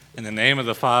In the name of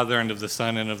the Father, and of the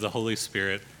Son, and of the Holy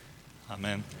Spirit.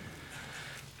 Amen.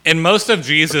 In most of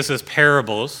Jesus'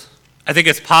 parables, I think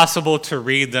it's possible to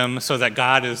read them so that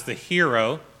God is the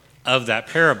hero of that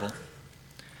parable.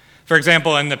 For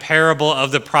example, in the parable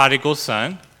of the prodigal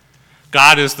son,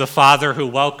 God is the father who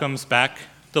welcomes back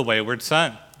the wayward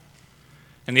son.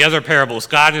 In the other parables,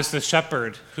 God is the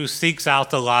shepherd who seeks out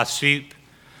the lost sheep.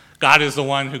 God is the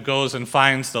one who goes and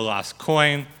finds the lost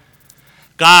coin.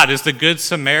 God is the good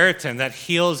Samaritan that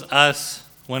heals us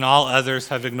when all others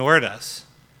have ignored us.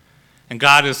 And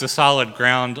God is the solid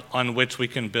ground on which we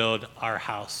can build our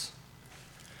house.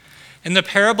 In the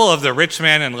parable of the rich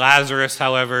man and Lazarus,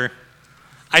 however,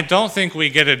 I don't think we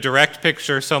get a direct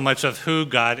picture so much of who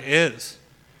God is.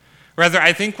 Rather,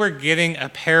 I think we're getting a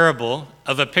parable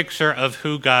of a picture of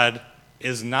who God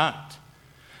is not.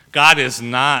 God is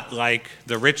not like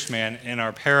the rich man in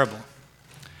our parable.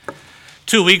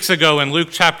 2 weeks ago in Luke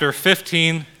chapter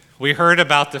 15, we heard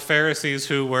about the Pharisees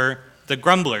who were the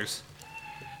grumblers.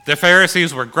 The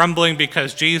Pharisees were grumbling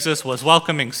because Jesus was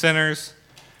welcoming sinners.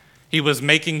 He was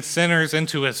making sinners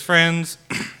into his friends.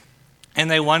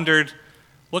 And they wondered,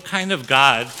 what kind of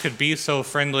God could be so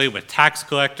friendly with tax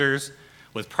collectors,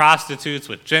 with prostitutes,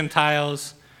 with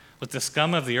Gentiles, with the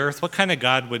scum of the earth? What kind of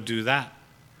God would do that?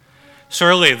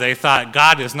 Surely, they thought,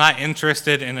 God is not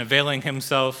interested in availing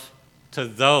himself to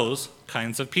those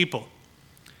kinds of people.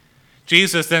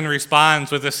 Jesus then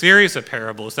responds with a series of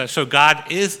parables that show God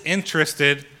is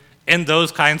interested in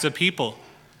those kinds of people.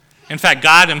 In fact,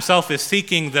 God himself is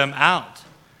seeking them out.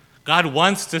 God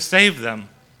wants to save them.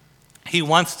 He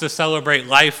wants to celebrate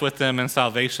life with them and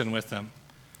salvation with them.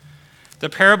 The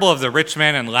parable of the rich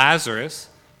man and Lazarus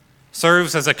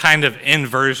serves as a kind of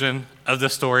inversion of the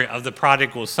story of the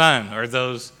prodigal son, or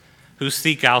those who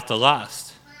seek out the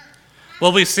lost.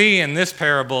 What we see in this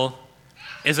parable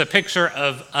is a picture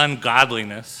of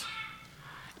ungodliness.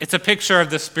 It's a picture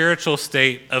of the spiritual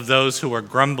state of those who are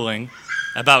grumbling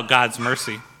about God's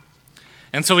mercy.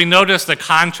 And so we notice the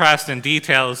contrast and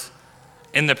details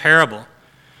in the parable.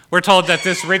 We're told that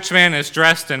this rich man is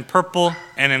dressed in purple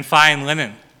and in fine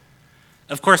linen.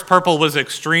 Of course, purple was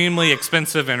extremely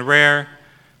expensive and rare.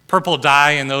 Purple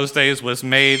dye in those days was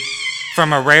made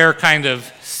from a rare kind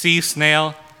of sea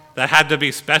snail that had to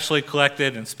be specially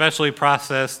collected and specially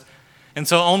processed. And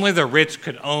so only the rich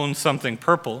could own something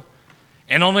purple,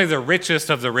 and only the richest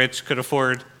of the rich could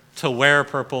afford to wear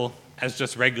purple as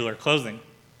just regular clothing.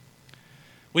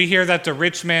 We hear that the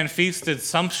rich man feasted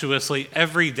sumptuously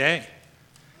every day.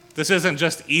 This isn't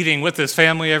just eating with his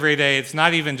family every day. It's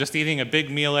not even just eating a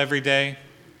big meal every day.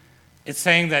 It's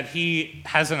saying that he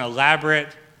has an elaborate,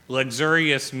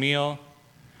 luxurious meal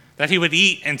that he would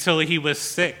eat until he was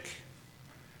sick.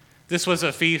 This was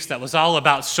a feast that was all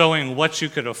about showing what you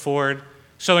could afford,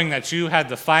 showing that you had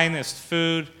the finest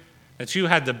food, that you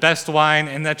had the best wine,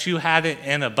 and that you had it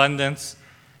in abundance,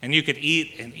 and you could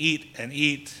eat and eat and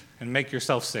eat and make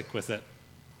yourself sick with it.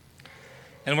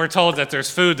 And we're told that there's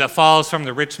food that falls from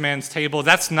the rich man's table.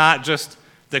 That's not just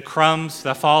the crumbs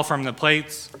that fall from the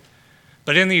plates,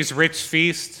 but in these rich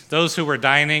feasts, those who were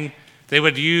dining, they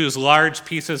would use large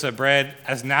pieces of bread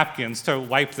as napkins to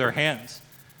wipe their hands.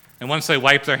 And once they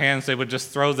wiped their hands, they would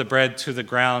just throw the bread to the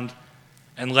ground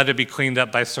and let it be cleaned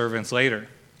up by servants later.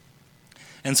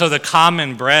 And so the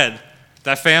common bread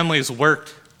that families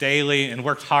worked daily and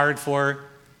worked hard for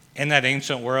in that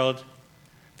ancient world,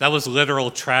 that was literal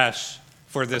trash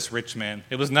for this rich man.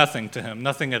 It was nothing to him,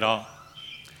 nothing at all.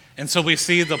 And so we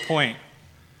see the point.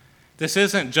 This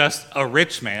isn't just a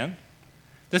rich man.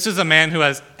 This is a man who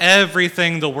has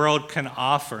everything the world can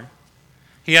offer.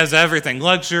 He has everything,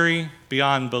 luxury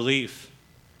beyond belief.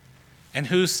 And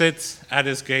who sits at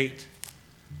his gate?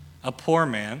 A poor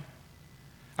man.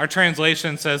 Our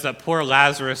translation says that poor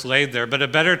Lazarus laid there, but a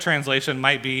better translation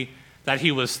might be that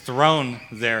he was thrown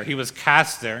there. He was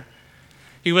cast there.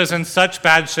 He was in such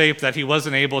bad shape that he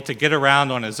wasn't able to get around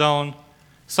on his own.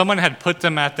 Someone had put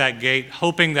them at that gate,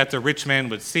 hoping that the rich man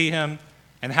would see him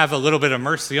and have a little bit of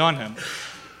mercy on him.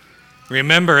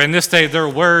 Remember, in this day, there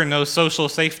were no social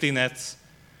safety nets.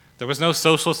 There was no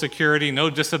social security,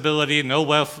 no disability, no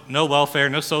welfare,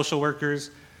 no social workers,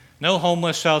 no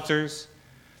homeless shelters.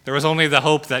 There was only the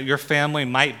hope that your family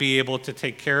might be able to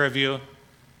take care of you.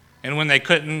 And when they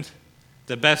couldn't,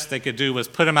 the best they could do was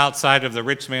put him outside of the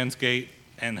rich man's gate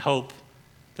and hope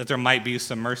that there might be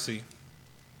some mercy.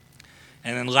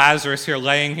 And then Lazarus here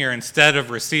laying here, instead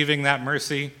of receiving that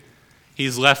mercy,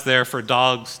 he's left there for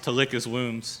dogs to lick his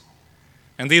wounds.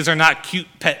 And these are not cute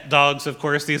pet dogs, of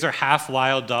course. These are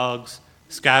half-wild dogs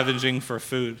scavenging for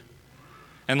food.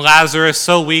 And Lazarus,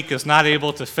 so weak, is not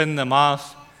able to fend them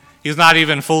off. He's not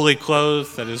even fully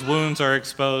clothed, that his wounds are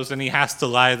exposed, and he has to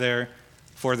lie there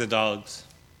for the dogs.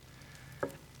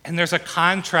 And there's a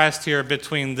contrast here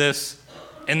between this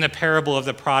and the parable of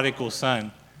the prodigal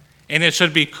son. And it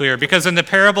should be clear, because in the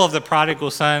parable of the prodigal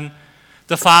son,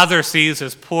 the father sees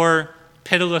his poor,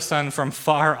 pitiless son from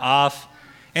far off,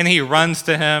 and he runs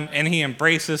to him, and he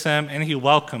embraces him, and he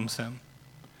welcomes him.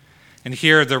 And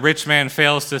here the rich man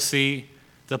fails to see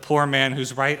the poor man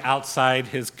who's right outside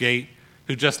his gate,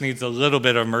 who just needs a little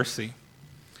bit of mercy.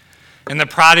 In the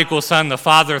prodigal son, the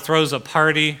father throws a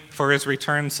party for his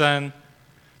returned son.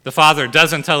 The father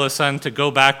doesn't tell his son to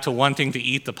go back to wanting to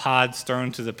eat the pods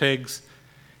thrown to the pigs.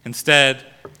 Instead,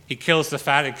 he kills the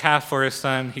fatted calf for his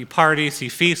son. He parties, he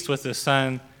feasts with his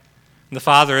son. And the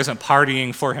father isn't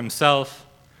partying for himself.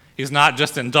 He's not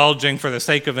just indulging for the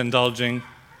sake of indulging.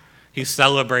 He's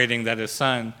celebrating that his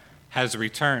son has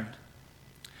returned.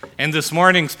 In this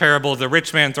morning's parable, the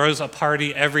rich man throws a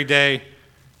party every day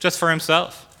just for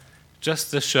himself, just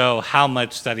to show how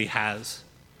much that he has.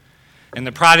 And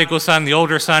the prodigal son, the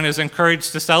older son, is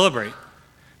encouraged to celebrate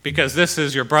because this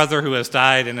is your brother who has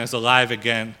died and is alive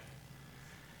again.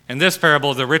 In this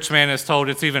parable, the rich man is told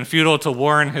it's even futile to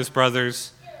warn his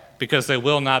brothers because they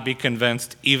will not be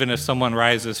convinced even if someone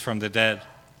rises from the dead.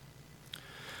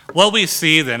 What we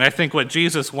see then, I think what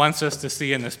Jesus wants us to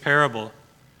see in this parable,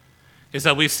 is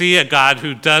that we see a God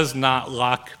who does not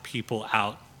lock people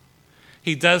out.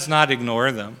 He does not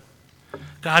ignore them.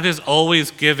 God is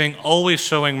always giving, always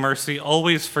showing mercy,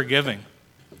 always forgiving.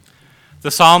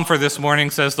 The psalm for this morning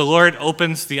says, "The Lord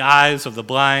opens the eyes of the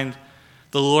blind.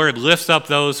 The Lord lifts up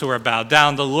those who are bowed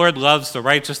down. The Lord loves the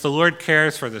righteous. The Lord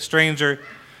cares for the stranger.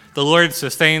 The Lord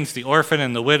sustains the orphan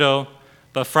and the widow,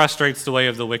 but frustrates the way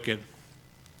of the wicked."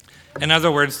 In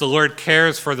other words, the Lord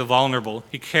cares for the vulnerable.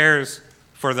 He cares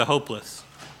for the hopeless.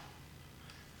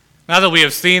 Now that we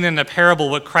have seen in the parable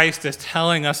what Christ is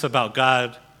telling us about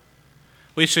God,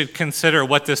 we should consider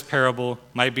what this parable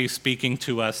might be speaking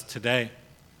to us today.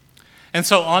 And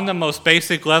so on the most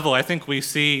basic level, I think we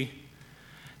see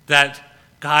that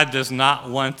God does not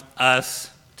want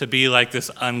us to be like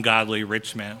this ungodly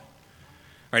rich man.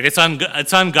 Right? It's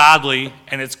ungodly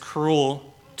and it's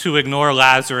cruel to ignore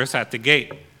Lazarus at the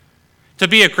gate. To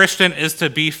be a Christian is to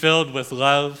be filled with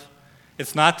love.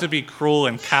 It's not to be cruel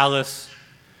and callous.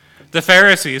 The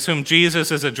Pharisees, whom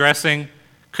Jesus is addressing,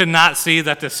 could not see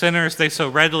that the sinners they so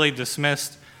readily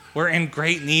dismissed were in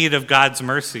great need of God's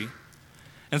mercy.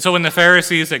 And so when the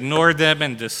Pharisees ignored them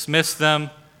and dismissed them,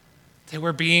 they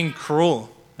were being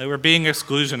cruel. They were being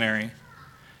exclusionary.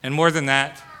 And more than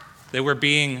that, they were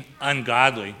being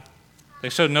ungodly. They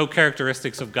showed no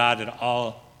characteristics of God at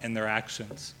all in their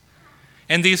actions.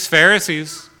 And these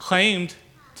Pharisees claimed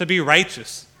to be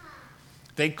righteous.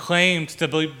 They claimed to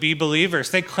be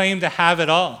believers. They claimed to have it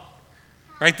all.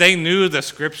 Right? They knew the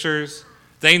scriptures.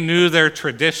 They knew their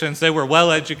traditions. They were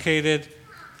well educated.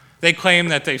 They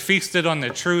claimed that they feasted on the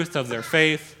truth of their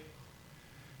faith.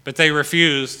 But they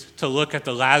refused to look at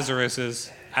the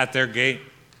Lazaruses at their gate.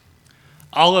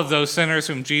 All of those sinners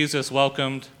whom Jesus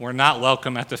welcomed were not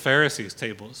welcome at the Pharisees'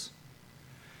 tables.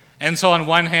 And so on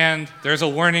one hand, there's a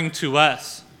warning to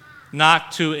us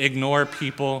not to ignore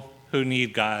people who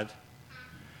need God.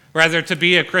 Rather, to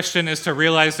be a Christian is to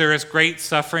realize there is great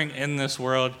suffering in this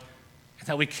world and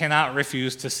that we cannot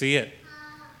refuse to see it.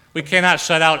 We cannot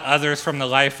shut out others from the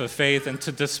life of faith, and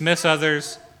to dismiss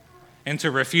others and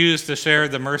to refuse to share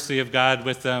the mercy of God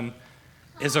with them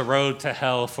is a road to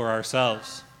hell for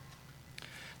ourselves.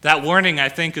 That warning, I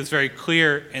think, is very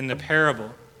clear in the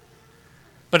parable.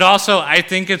 But also, I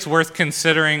think it's worth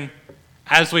considering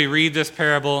as we read this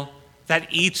parable that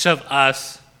each of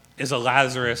us is a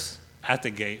Lazarus at the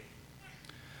gate.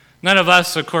 None of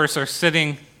us, of course, are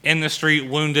sitting in the street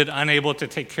wounded, unable to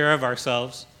take care of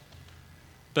ourselves.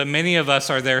 But many of us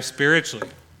are there spiritually.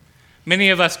 Many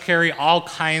of us carry all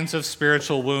kinds of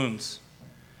spiritual wounds.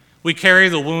 We carry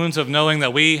the wounds of knowing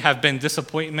that we have been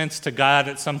disappointments to God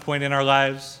at some point in our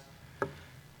lives.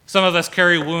 Some of us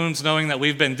carry wounds knowing that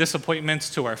we've been disappointments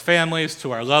to our families,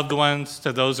 to our loved ones,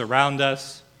 to those around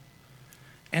us.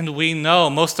 And we know,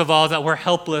 most of all, that we're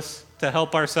helpless to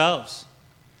help ourselves.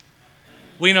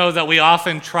 We know that we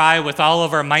often try with all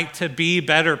of our might to be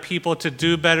better people, to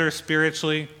do better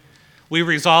spiritually. We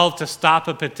resolve to stop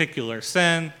a particular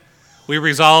sin. We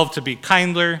resolve to be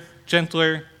kinder,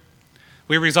 gentler.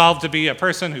 We resolve to be a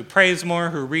person who prays more,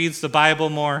 who reads the Bible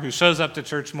more, who shows up to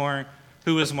church more,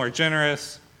 who is more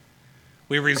generous.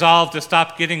 We resolve to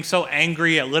stop getting so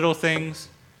angry at little things,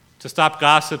 to stop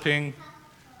gossiping,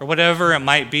 or whatever it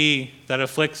might be that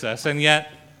afflicts us. And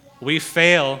yet, we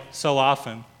fail so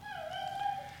often.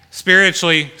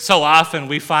 Spiritually, so often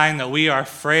we find that we are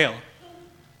frail,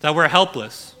 that we're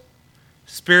helpless.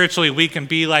 Spiritually, we can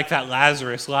be like that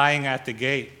Lazarus lying at the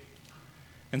gate.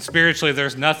 And spiritually,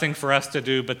 there's nothing for us to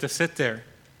do but to sit there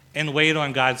and wait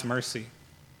on God's mercy.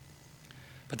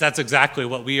 But that's exactly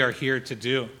what we are here to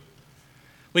do.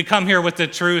 We come here with the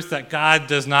truth that God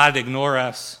does not ignore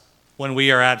us when we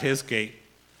are at his gate.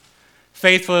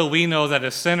 Faithfully, we know that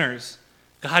as sinners,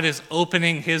 God is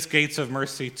opening his gates of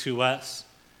mercy to us.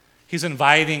 He's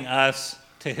inviting us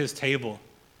to his table.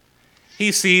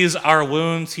 He sees our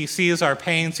wounds, he sees our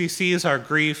pains, he sees our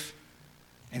grief,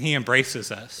 and he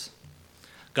embraces us.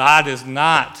 God is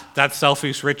not that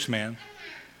selfish rich man.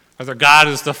 Rather, God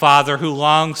is the Father who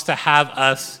longs to have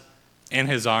us in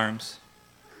his arms.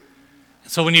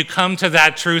 So when you come to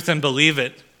that truth and believe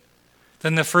it,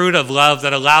 then the fruit of love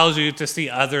that allows you to see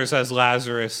others as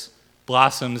Lazarus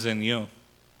blossoms in you.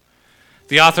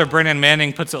 The author Brennan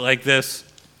Manning puts it like this: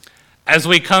 as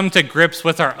we come to grips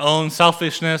with our own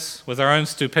selfishness, with our own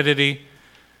stupidity,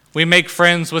 we make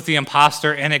friends with the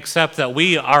imposter and accept that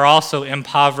we are also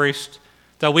impoverished,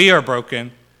 that we are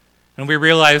broken, and we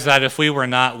realize that if we were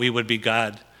not, we would be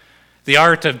God. The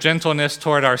art of gentleness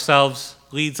toward ourselves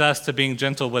leads us to being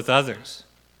gentle with others.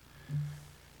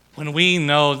 When we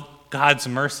know God's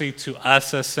mercy to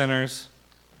us as sinners,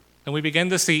 then we begin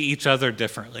to see each other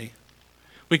differently.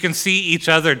 We can see each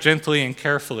other gently and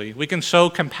carefully. We can show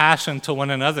compassion to one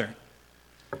another.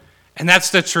 And that's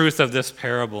the truth of this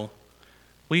parable.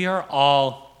 We are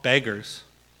all beggars.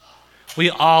 We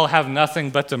all have nothing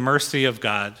but the mercy of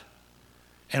God.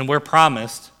 And we're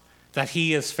promised that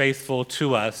he is faithful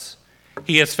to us.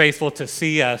 He is faithful to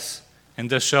see us and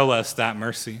to show us that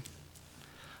mercy.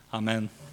 Amen.